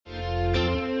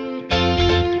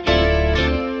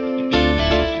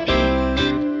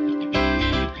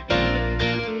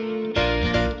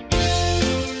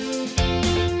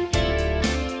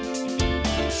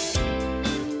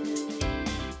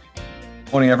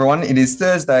Morning, everyone. It is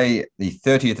Thursday, the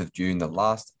 30th of June, the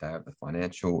last day of the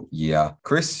financial year.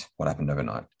 Chris, what happened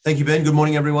overnight? Thank you, Ben. Good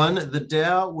morning, everyone. The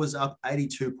Dow was up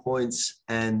 82 points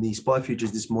and the SPI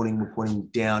futures this morning were pointing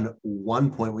down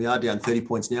 1 point. We are down 30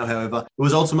 points now, however. It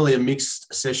was ultimately a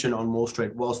mixed session on Wall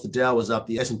Street. Whilst the Dow was up,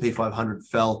 the S&P 500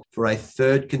 fell for a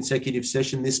third consecutive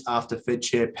session. This after Fed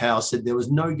Chair Powell said there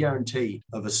was no guarantee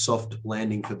of a soft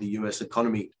landing for the US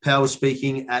economy. Powell was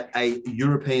speaking at a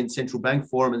European Central Bank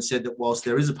forum and said that whilst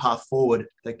there is a path forward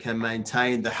that can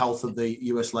maintain the health of the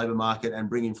US labour market and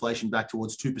bring inflation back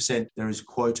towards 2%, there is,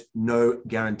 quote, no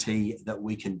guarantee that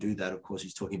we can do that. Of course,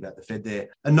 he's talking about the Fed there.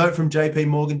 A note from JP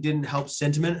Morgan didn't help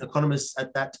sentiment. Economists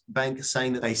at that bank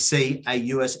saying that they see a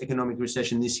US economic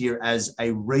recession this year as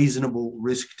a reasonable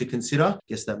risk to consider. I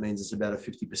guess that means it's about a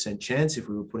 50% chance if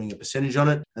we were putting a percentage on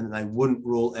it, and that they wouldn't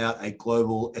rule out a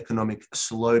global economic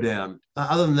slowdown.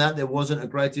 Other than that, there wasn't a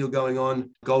great deal going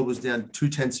on. Gold was down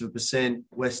 0.2%.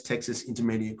 West Texas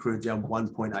Intermediate crude down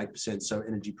 1.8%. So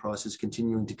energy prices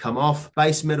continuing to come off.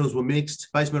 Base metals were mixed.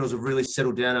 Base metals have really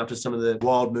settled down after some of the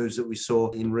wild moves that we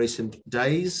saw in recent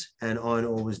days. And iron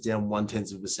ore was down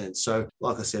 0.1%. So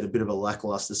like I said, a bit of a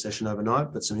lackluster session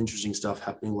overnight, but some interesting stuff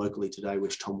happening locally today,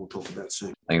 which Tom will talk about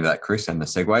soon. Thank you for that, Chris. And the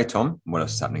segue, Tom, what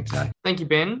else is happening today? Thank you,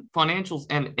 Ben. Financials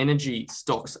and energy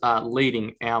stocks are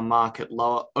leading our market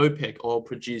lower. OPEC oil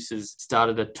producers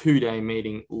started a two-day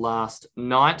meeting last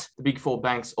night. The big four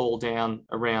banks all down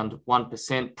around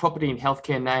 1%. Property and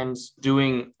healthcare names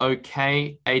doing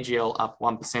okay. AGL up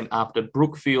 1% after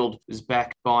Brookfield is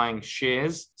back buying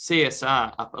shares.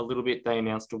 CSR up a little bit. They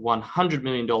announced a $100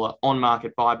 million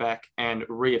on-market buyback and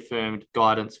reaffirmed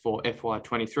guidance for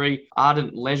FY23.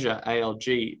 Ardent Leisure,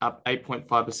 ALG, up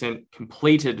 8.5%,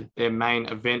 completed their main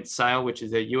event sale, which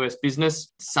is their US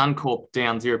business. Suncorp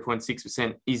down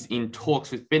 0.6%, is in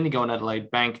talks with Bendigo and Adelaide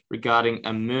Bank regarding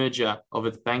a merger of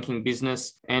its banking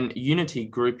business. And Unity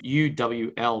Group,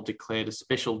 UWL, declared a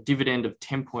special dividend of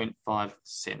 10.5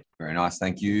 cents. Very nice.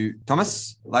 Thank you,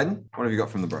 Thomas. Leighton, what have you got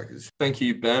from the brokers? Thank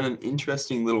you, Ben. An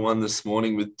interesting little one this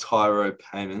morning with Tyro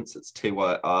Payments. It's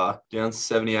TYR, down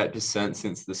 78%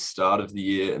 since the start of the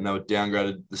year, and they were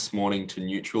downgraded this morning to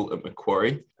neutral at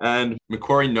Macquarie. And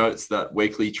Macquarie notes that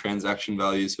weekly transaction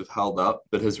values have held up,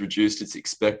 but has reduced its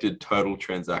expected total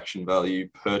transaction value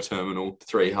per terminal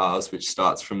 3 halves, which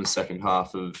starts from the second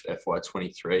half of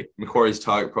FY23. Macquarie's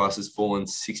target price has fallen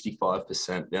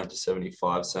 65% down to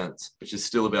 75 cents, which is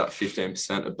still about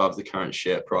 15% above the current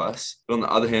share price. But on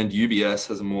the other hand, UBS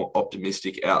has a more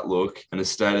optimistic outlook and has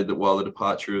stated that while the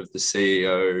departure of the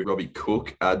CEO, Robbie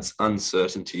Cook, adds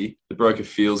uncertainty, the broker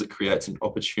feels it creates an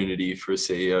opportunity for a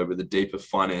CEO with a deeper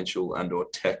financial and or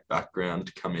tech background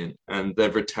to come in. And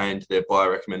they've retained their buy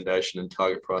recommendation and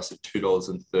target price of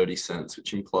 $2.30,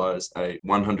 which implies a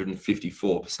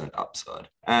 154% upside.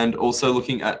 And also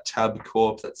looking at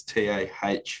Tabcorp, that's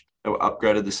TAH, they were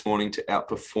upgraded this morning to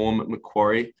outperform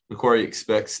Macquarie. Macquarie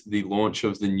expects the launch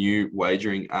of the new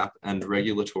wagering app and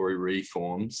regulatory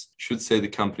reforms should see the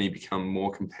company become more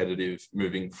competitive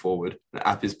moving forward. The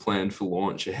app is planned for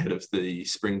launch ahead of the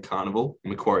Spring Carnival.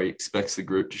 Macquarie expects the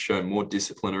group to show more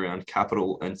discipline around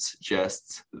capital and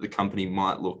suggests that the company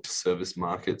might look to service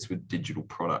markets with digital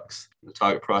products. The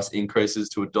target price increases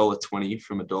to $1.20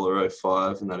 from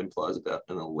 $1.05, and that implies about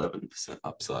an 11%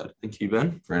 upside. Thank you,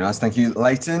 Ben. Very nice. Thank you,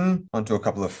 Leighton. On to a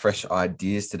couple of fresh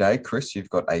ideas today. Chris, you've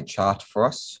got a chart for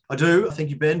us. I do.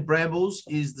 Thank you, Ben. Brambles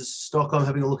is the stock I'm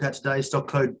having a look at today. Stock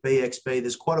code BXB.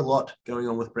 There's quite a lot going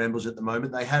on with Brambles at the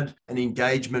moment. They had an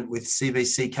engagement with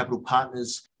CVC Capital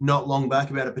Partners not long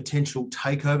back about a potential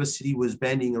takeover. Citi was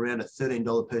banding around a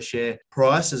 $13 per share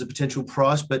price as a potential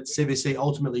price, but CVC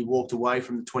ultimately walked away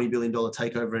from the $20 billion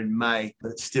takeover in May,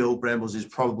 but still Brambles is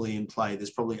probably in play. There's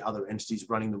probably other entities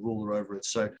running the ruler over it.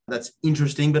 So that's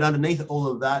interesting. But underneath all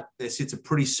of that, there sits a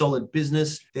pretty solid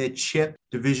business. Their CHEP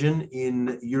division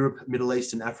in Europe, Middle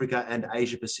East and Africa and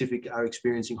Asia Pacific are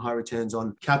experiencing high returns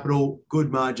on capital,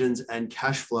 good margins and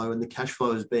cash flow. And the cash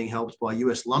flow is being helped by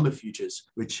US lumber futures,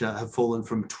 which have fallen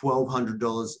from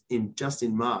 $1,200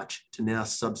 in March to now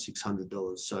sub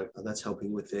 $600. So that's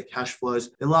helping with their cash flows.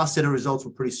 Their last set of results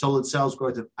were pretty solid. Sales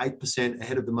growth of 8%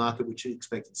 ahead of the market, which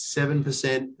expected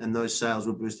 7%. And those sales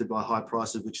were boosted by high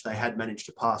prices, which they had managed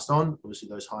to pass on. Obviously,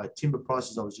 those high timber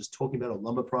prices I was just talking about, or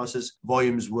lumber prices,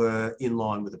 volumes were in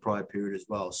line with the prior period as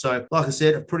well. So like I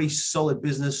said, a pretty solid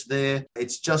business there.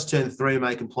 It's just turned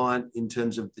 3MA compliant in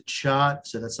terms of the chart.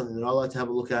 So that's something that I like to have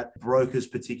a look at. Brokers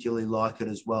particularly like it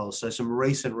as well. So some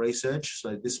recent research.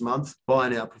 So this month, buy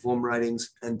and outperform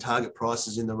ratings and target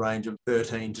prices in the range of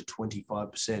 13 to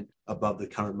 25% above the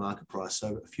current market price.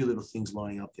 So a few little things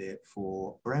lining up there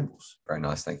for Brambles. Very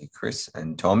nice. Thank you, Chris.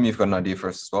 And Tom, you've got an idea for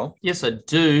us as well? Yes, I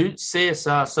do.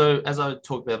 CSR. So as I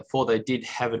talked about before, they did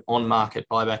have an on-market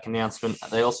buyback announcement.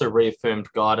 They also reaffirmed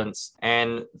guidance,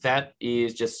 and that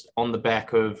is just on the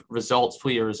back of results.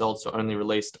 Full year results were only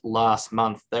released last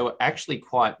month. They were actually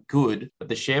quite good, but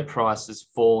the share price has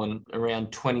fallen around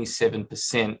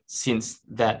 27% since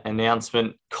that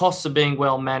announcement. Costs are being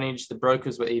well managed. The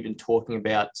brokers were even talking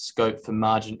about scope for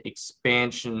margin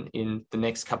expansion in the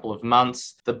next couple of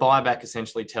months. The buyback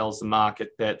essentially tells the market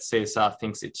that CSR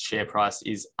thinks its share price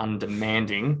is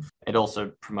undemanding. It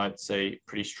also promotes a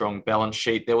pretty strong balance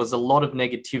sheet. There was a lot of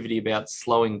negativity about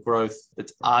slowing growth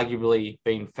that's arguably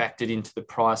been factored into the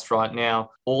price right now.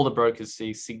 All the brokers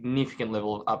see significant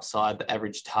level of upside. The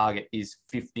average target is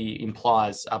 50,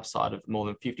 implies upside of more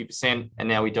than 50%. And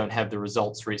now we don't have the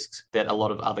results risks that a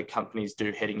lot of other companies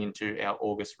do heading into our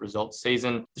August results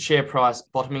season. The share price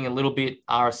bottoming a little bit.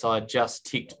 RSI just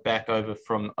ticked back over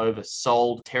from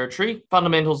oversold territory.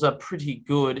 Fundamentals are pretty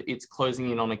good. It's closing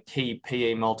in on a key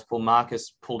PE multiple.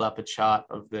 Marcus pulled up a chart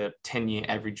of the 10-year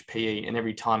average PE, and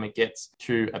every time it gets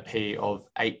to a PE of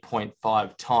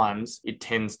 8.5 times, it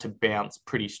tends to bounce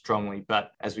pretty strongly.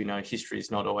 But as we know, history is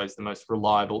not always the most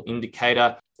reliable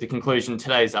indicator. The conclusion,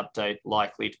 today's update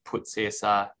likely to put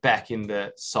CSR back in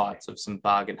the sights of some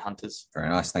bargain hunters. Very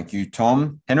nice. Thank you,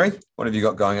 Tom. Henry, what have you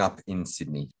got going up in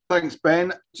Sydney? Thanks,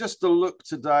 Ben. Just a look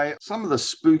today, some of the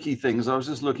spooky things. I was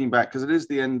just looking back because it is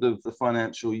the end of the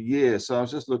financial year. So I was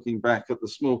just looking back at the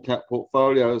small cap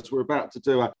portfolios. We're about to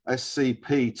do a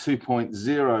SCP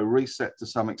 2.0 reset to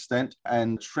some extent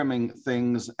and trimming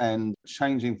things and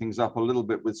changing things up a little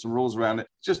bit with some rules around it.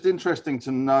 Just interesting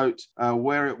to note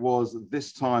where it was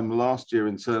this time last year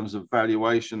in terms of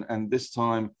valuation and this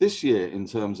time this year in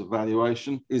terms of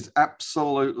valuation is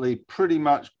absolutely pretty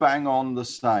much bang on the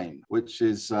same, which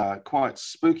is quite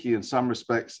spooky in some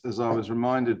respects, as I was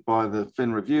reminded by the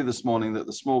Fin Review this morning that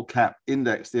the small cap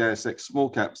index, the ASX small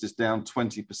caps, is down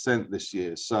 20% this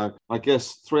year. So I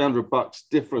guess $300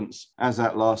 difference as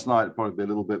at last night, it'd probably be a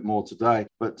little bit more today,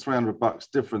 but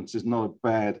 $300 difference is not a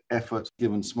bad effort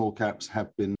given small caps have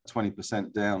been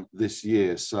 20% down this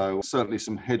year. So certainly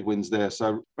some headwinds there.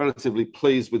 So relatively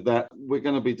pleased with that. We're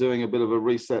going to be doing a bit of a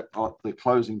reset at the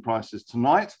closing prices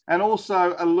tonight, and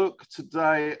also a look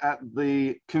today at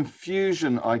the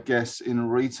confusion, I guess, in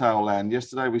retail land.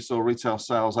 Yesterday, we saw retail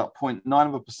sales up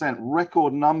 0.9%,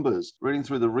 record numbers. Reading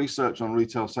through the research on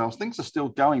retail sales, things are still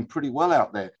going pretty well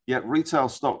out there, yet retail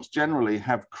stocks generally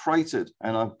have cratered.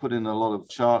 And I've put in a lot of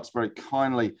charts, very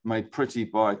kindly made pretty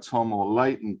by Tom or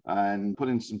Leighton, and put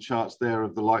in some charts there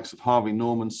of the likes of Harvey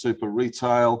Norman, Super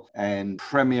Retail, and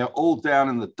Premier, all down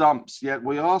in the dumps, yet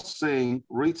we are seeing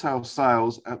retail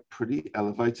sales at pretty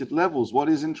elevated levels. What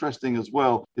is interesting as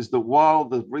well is that while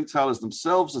the retailers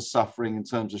themselves are suffering in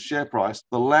terms of share price,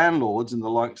 the landlords in the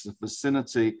likes of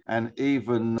Vicinity and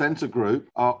even Centre Group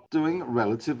are doing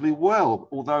relatively well,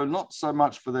 although not so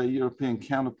much for their European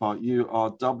counterpart,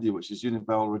 URW, which is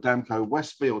Unibail Rodamco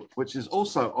Westfield, which is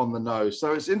also on the nose.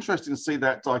 So it's interesting to see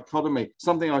that dichotomy.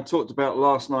 Something I talked about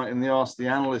last night in the Ask the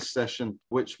Analyst session,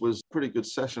 which was a pretty good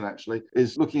session actually,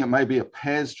 is looking at maybe a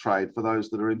pairs trade for those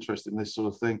that are interested in this sort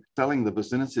of thing, selling the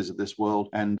Vicinities of this world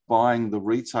and buying the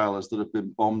retailers that have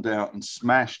been bombed out and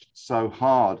smashed so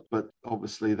hard. But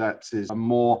obviously that is a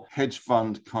more hedge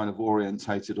fund kind of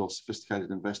orientated or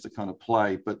sophisticated investor kind of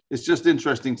play. But it's just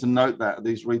interesting to note that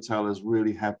these retailers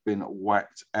really have been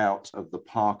whacked out of the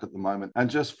park at the moment. And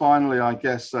just finally, I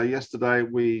guess yesterday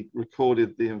we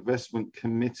recorded the investment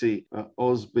committee at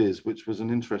Ausbiz, which was an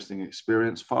interesting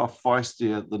experience, far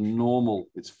feistier than normal,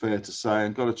 it's fair to say,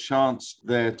 and got a chance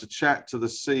there to chat to the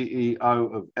CEO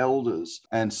of Elders.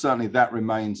 And certainly that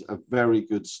remains a very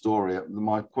good story.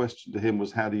 My question to him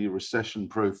was, how do you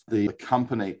recession-proof the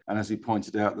company? And as he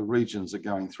pointed out, the regions are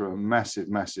going through a massive,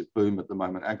 massive boom at the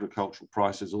moment. Agricultural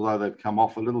prices, although they've come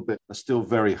off a little bit, are still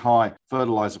very high.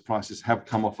 Fertilizer prices have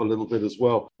come off a little bit as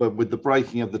well. But with the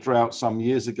breaking of the drought some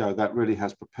years ago, that really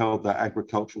has propelled that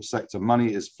agricultural sector.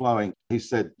 Money is flowing. He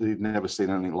said he'd never seen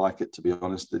anything like it, to be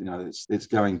honest. You know, it's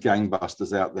going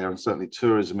gangbusters out there, and certainly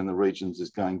tourism in the regions is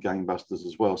going gangbusters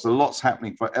as well. So lots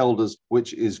happening for Elders,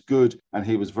 which is good. And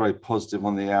he was very positive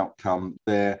on the outcome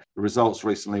there. The results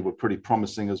recently were pretty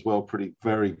promising as well,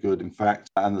 very good, in fact.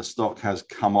 And the stock has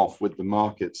come off with the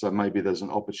market. So maybe there's an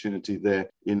opportunity there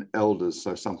in Elders.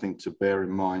 So something to bear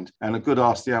in mind. And a good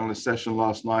Ask the Analyst session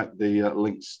last night. The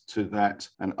links to that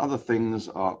and other things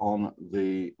are on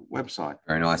the website.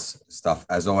 Very nice stuff.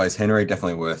 As always, Henry,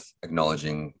 definitely worth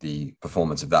acknowledging the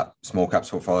performance of that small caps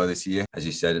portfolio this year. As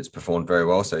you said, it's performed very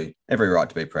well. So every right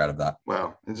to be proud of that.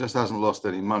 Well, it just hasn't lost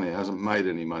any money. It hasn't made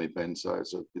any money, Ben. So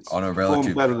it's on a performed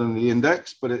relative better than the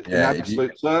index, but in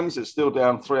absolute terms, it's still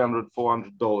down $300,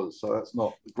 $400. So that's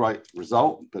not a great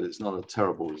result, but it's not a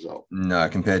terrible result. No,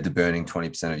 compared to burning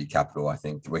 20% of your capital, I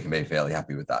think we can be fairly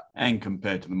happy with that. And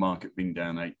compared to the market being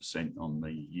down 8% on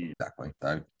the year. Exactly.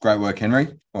 So great work, Henry.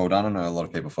 Well done. I know a lot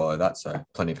of people follow that, so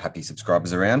plenty of happy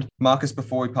subscribers around. Marcus,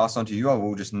 before we pass on to you, I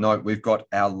will just note we've got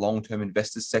our long-term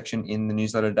investors section in the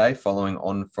newsletter today, following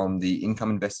on from the income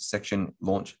investor section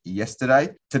launch yesterday.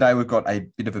 Today, we've got a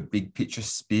bit of a big picture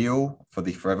spiel for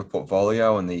the Forever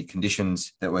portfolio and the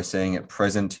conditions that we're seeing at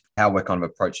present, how we're kind of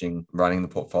approaching running the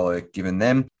portfolio given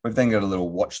them. We've then got a little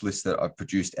watch list that I've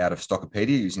produced out of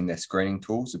Stockopedia using their screening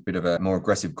tools, a bit of a more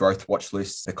aggressive growth watch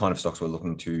list, the kind of stocks we're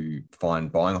looking to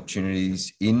find buying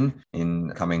opportunities in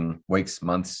coming weeks,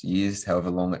 months, years, however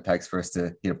long it takes for us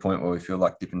to hit a point where we feel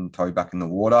like dipping toe back in the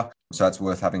water. So that's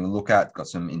worth having a look at. Got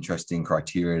some interesting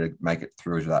criteria to make it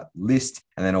through to that list.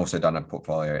 And then also done a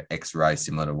portfolio X-ray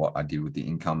similar to what I did with the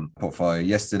income portfolio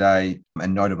yesterday.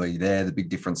 And notably there, the big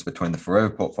difference between the Forever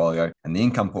portfolio and the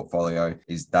income portfolio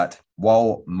is that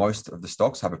while most of the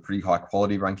stocks have a pretty high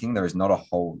quality ranking, there is not a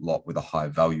whole lot with a high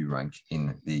value rank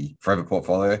in the Forever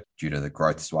portfolio due to the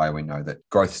growth sway. We know that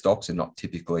growth stocks are not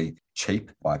typically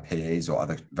cheap by PEs or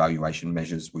other valuation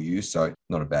measures we use. So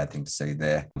not a bad thing to see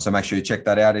there. So make sure you check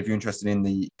that out if you're interested in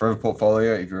the Forever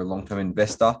portfolio. If you're a long-term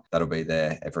investor, that'll be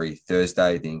there every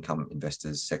Thursday. The income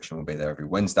investors section will be there every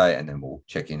Wednesday, and then we'll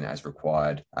check in as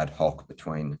required ad hoc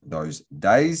between those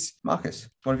days. Marcus,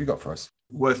 what have you got for us?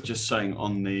 Worth just saying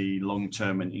on the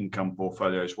long-term and income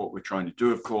portfolios, what we're trying to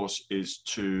do, of course, is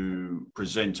to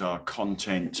present our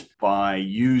content by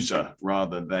user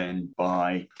rather than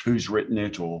by who's written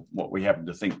it or what we happen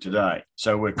to think today.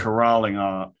 So we're corralling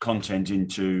our content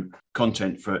into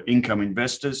content for income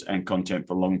investors and content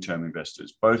for long-term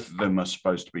investors. Both of them are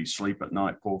supposed to be sleep at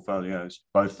night portfolios.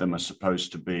 Both of them are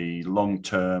supposed to be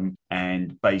long-term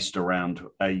and based around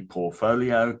a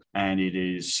portfolio. And it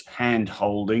is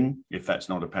hand-holding, if that's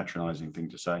not a patronizing thing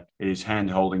to say, it is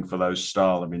hand-holding for those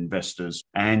style of investors.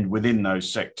 And within those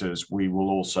sectors, we will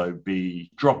also be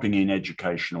dropping in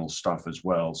educational stuff as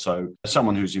well. So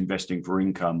someone who's investing for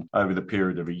income over the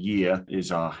period of a year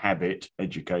is our habit,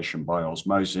 education by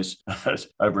osmosis.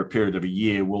 Over a period of a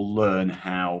year, we'll learn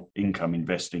how income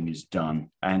investing is done.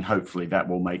 And hopefully that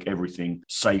will make everything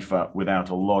safer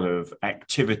without a lot of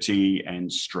activity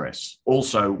and stress.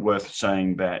 Also worth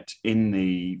saying that in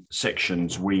the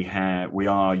sections we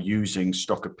are using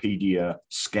Stockopedia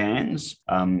scans,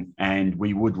 and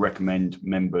we would recommend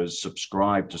members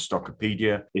subscribe to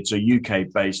Stockopedia. It's a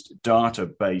UK-based,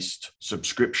 data-based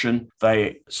subscription.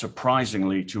 They,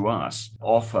 surprisingly to us,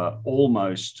 offer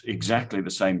almost exactly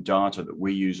the same data that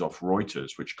we use off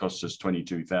Reuters, which costs us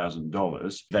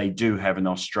 $22,000. They do have an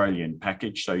Australian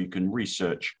package, so you can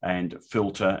research and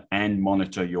filter and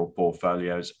monitor your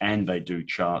portfolios, and they do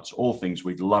charts, all things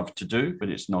we'd love to do, but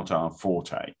it's not our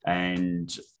forte.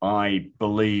 And I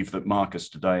believe that Marcus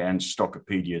today and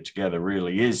Stockopedia together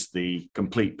really is the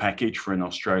complete package for an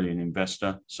Australian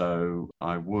investor. So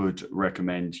I would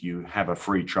recommend you have a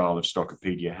free trial of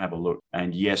Stockopedia, have a look.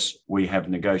 And yes, we have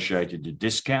negotiated a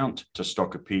discount to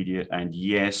Stockopedia. And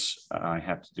yes, I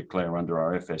have to declare under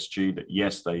our FSG that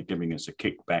yes, they're giving us a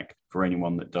kickback for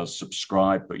anyone that does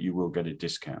subscribe, but you will get a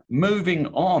discount. Moving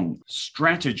on,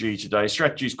 strategy today.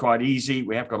 Strategy is quite easy.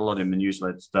 We have got a lot in the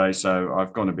newsletter today, so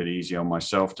I've gone a bit easy on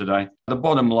myself today. The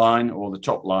bottom line or the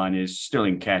top line is still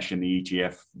in cash in the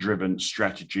ETF-driven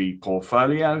strategy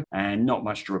portfolio, and not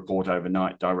much to report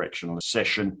overnight. Directional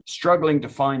session. Struggling to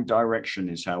find direction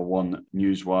is how one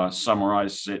newswire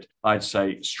summarizes it. I'd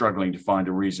say struggling to find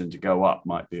a reason to go up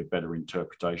might be a better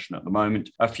interpretation at the moment.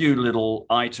 A few little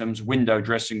items, window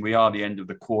dressing. We are the end of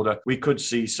the quarter. We could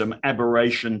see some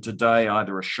aberration today,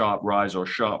 either a sharp rise or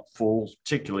sharp fall,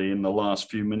 particularly in the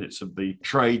last few minutes of the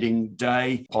trading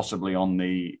day, possibly on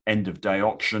the end of day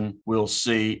auction. We'll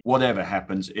see. Whatever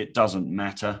happens, it doesn't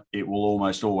matter. It will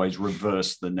almost always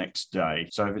reverse the next day.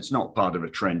 So if it's not part of a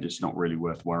trend, it's not really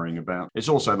worth worrying about. It's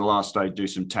also the last day to do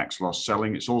some tax loss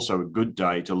selling. It's also a good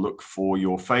day to look for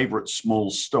your favorite small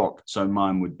stock. So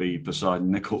mine would be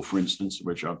Poseidon Nickel, for instance,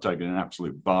 which I've taken an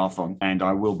absolute bath on, and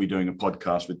I will be doing a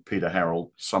podcast with Peter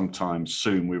Harrell sometime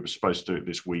soon. We were supposed to do it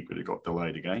this week, but it got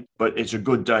delayed again. But it's a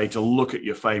good day to look at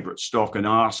your favorite stock and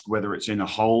ask whether it's in a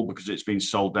hole because it's been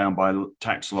sold down by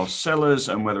tax loss sellers,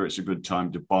 and whether it's a good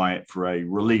time to buy it for a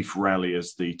relief rally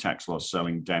as the tax loss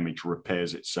selling damage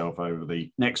repairs itself over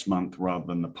the next month rather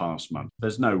than the past month.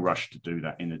 There's no rush to do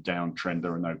that in a downtrend.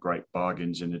 There are no great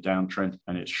bargains in a downtrend,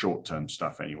 and it's short-term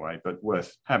stuff anyway, but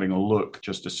worth having a look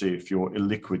just to see if your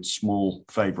illiquid small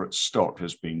favorite stock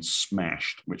has been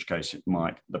smashed, in which case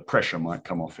the pressure might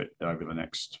come off it over the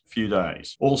next few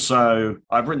days. Also,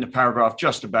 I've written a paragraph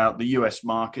just about the US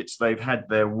markets. They've had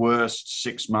their worst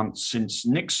 6 months since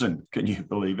Nixon. Can you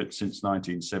believe it? Since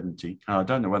 1970. I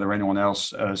don't know whether anyone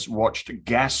else has watched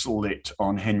Gaslit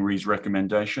on Henry's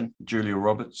recommendation. Julia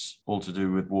Roberts, all to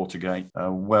do with Watergate.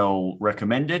 Well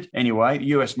recommended. Anyway, the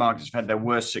US markets have had their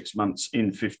worst 6 months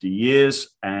in 50 years,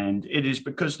 and it is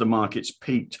because the markets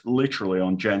peaked literally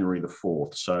on January the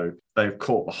 4th. So they've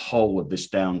caught the whole of this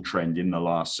downtrend in the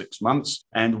last 6 months.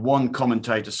 And one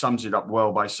commentator sums it up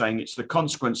well by saying it's the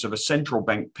consequence of a central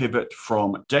bank pivot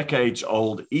from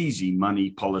decades-old easy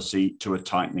money policy to a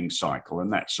tightening cycle.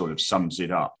 And that sort of sums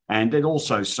it up. And it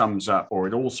also sums up, or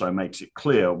it also makes it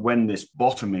clear when this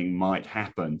bottoming might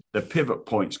happen. The pivot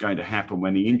point's going to happen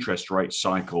when the interest rate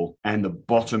cycle and the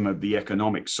bottom of the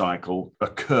economic cycle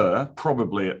occur,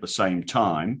 probably at the same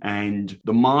time. And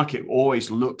the market always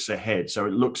looks ahead. So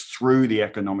it looks through the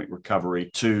economic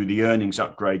recovery to the earnings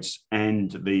upgrades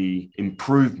and the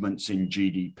improvements in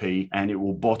GDP, and it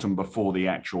will bottom before the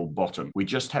actual bottom. We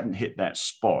just haven't hit that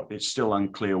spot. It's still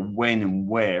unclear when and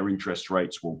where interest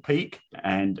rates will peak.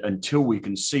 And until we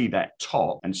can see that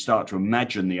top and start to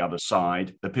imagine the other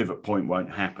side, the pivot point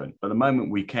won't happen. But the moment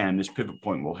we can, this pivot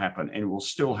point will happen, and it will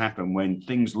still happen when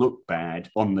things look bad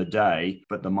on the day,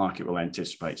 but the market will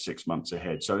anticipate 6 months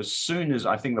ahead. So as soon as,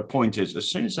 I think the point is,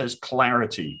 as soon as there's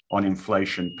clarity on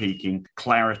inflation peaking,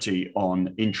 clarity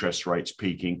on interest rates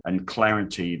peaking, and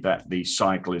clarity that the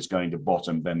cycle is going to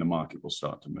bottom, then the market will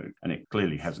start to move. And it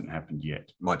clearly hasn't happened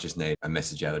yet. Might just need a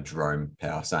message out of Jerome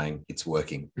Powell saying it's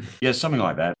working. Yeah, something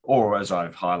like that. Or as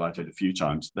I've highlighted a few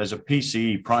times, there's a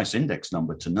PCE price index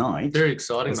number tonight. Very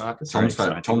exciting, Marcus. Tom's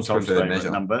preferred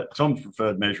measure. Tom's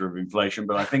preferred measure of inflation,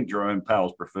 but I think Jerome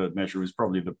Powell's preferred measure is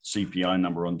probably the CPI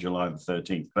number on July the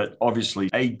 13th. But obviously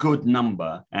a good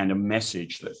number and a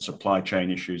message that supply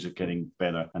chain issues are getting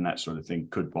better and that sort of thing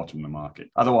could bottom the market.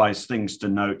 Otherwise, things to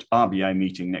note, RBA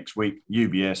meeting next week.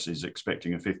 UBS is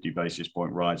expecting a 50 basis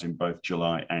point rise in both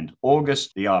July and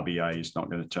August. The RBA is not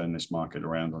going to turn this market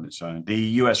around on its own.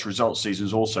 The US results season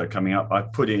is also coming up. I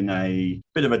put in a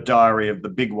bit of a diary of the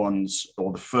big ones,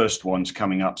 or the first ones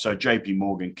coming up. So JP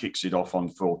Morgan kicks it off on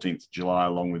 14th July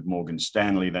along with Morgan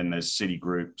Stanley. Then there's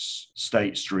Citigroup's,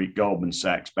 State Street, Goldman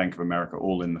Sachs, Bank of America,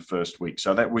 all in the first week.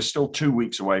 So that we're still 2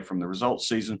 weeks away from the results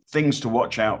season. Things to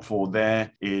watch out for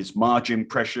there is margin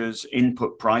pressures,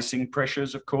 input pricing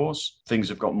pressures, of course. Things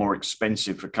have got more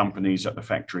expensive for companies at the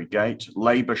factory gate.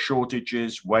 Labor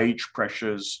shortages, wage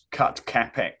pressures, cut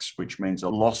capex, which means a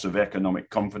loss of economic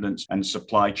confidence, and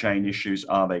supply chain issues.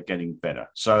 Are they getting better?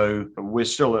 So we're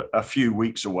still a few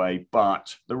weeks away,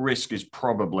 but the risk is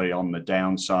probably on the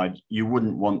downside. You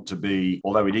wouldn't want to be,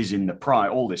 although it is in the price,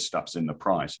 all this stuff's in the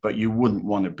price, but you wouldn't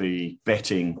want to be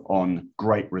betting on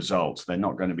great results. They're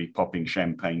not going to be popping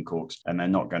champagne corks, and they're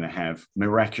not going to have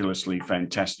miraculously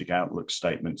fantastic outlook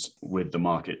statements with the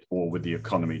market or with the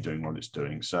economy doing what it's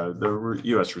doing. So the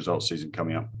US results season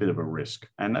coming up, a bit of a risk.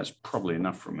 And that's probably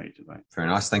enough from me today. Very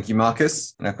nice. Thank you,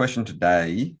 Marcus. And our question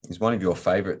today is one of your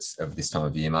favorites of this time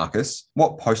of year, Marcus.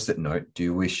 What post-it note do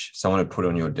you wish someone had put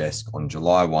on your desk on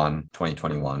July 1,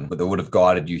 2021, that would have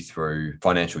guided you through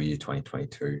financial year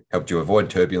 2022, helped you avoid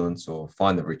turbulence or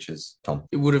find the riches? Tom?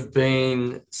 It would have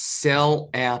been sell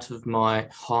out of my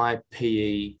high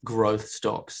PE growth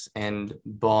stocks and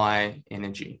buy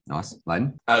energy. Nice.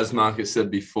 Layden? As Marcus said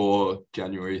before,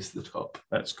 January is the top.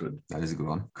 That's good. That is a good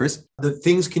one. Chris? The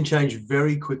things can change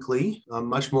very quickly,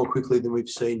 much more quickly than we've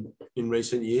seen in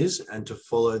recent years, and to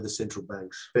follow the central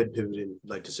banks. Fed pivot in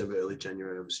late December, early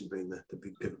January, obviously being the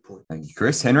big pivot point. Thank you,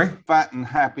 Chris. Henry? Fat and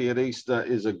happy at Easter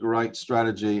is a great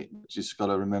strategy. Just got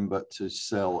to remember to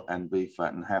sell and be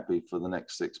fat and happy for the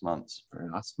next 6 months. Very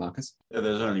nice. Marcus?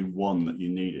 There's only one that you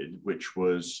needed, which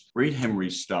was read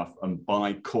Henry's stuff and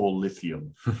buy Core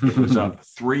Lithium. It was up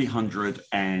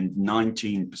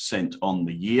 319% on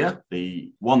the year.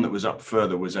 The one that was up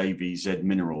further was AVZ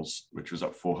Minerals, which was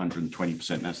up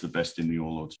 420%. That's the invest in the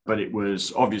All Ords. But it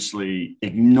was obviously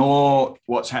ignore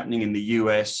what's happening in the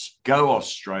US, go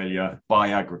Australia, buy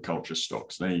agriculture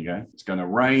stocks. There you go. It's going to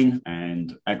rain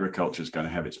and agriculture is going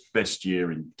to have its best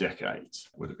year in decades.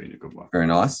 Would have been a good one. Very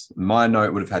nice. My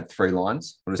note would have had 3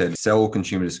 lines. Would have said sell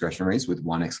consumer discretionaries with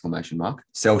 1 exclamation mark,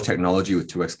 sell technology with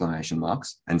 2 exclamation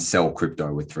marks, and sell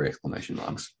crypto with 3 exclamation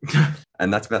marks.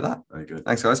 And that's about that. Very good.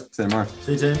 Thanks, guys. See you tomorrow.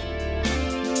 See you, team.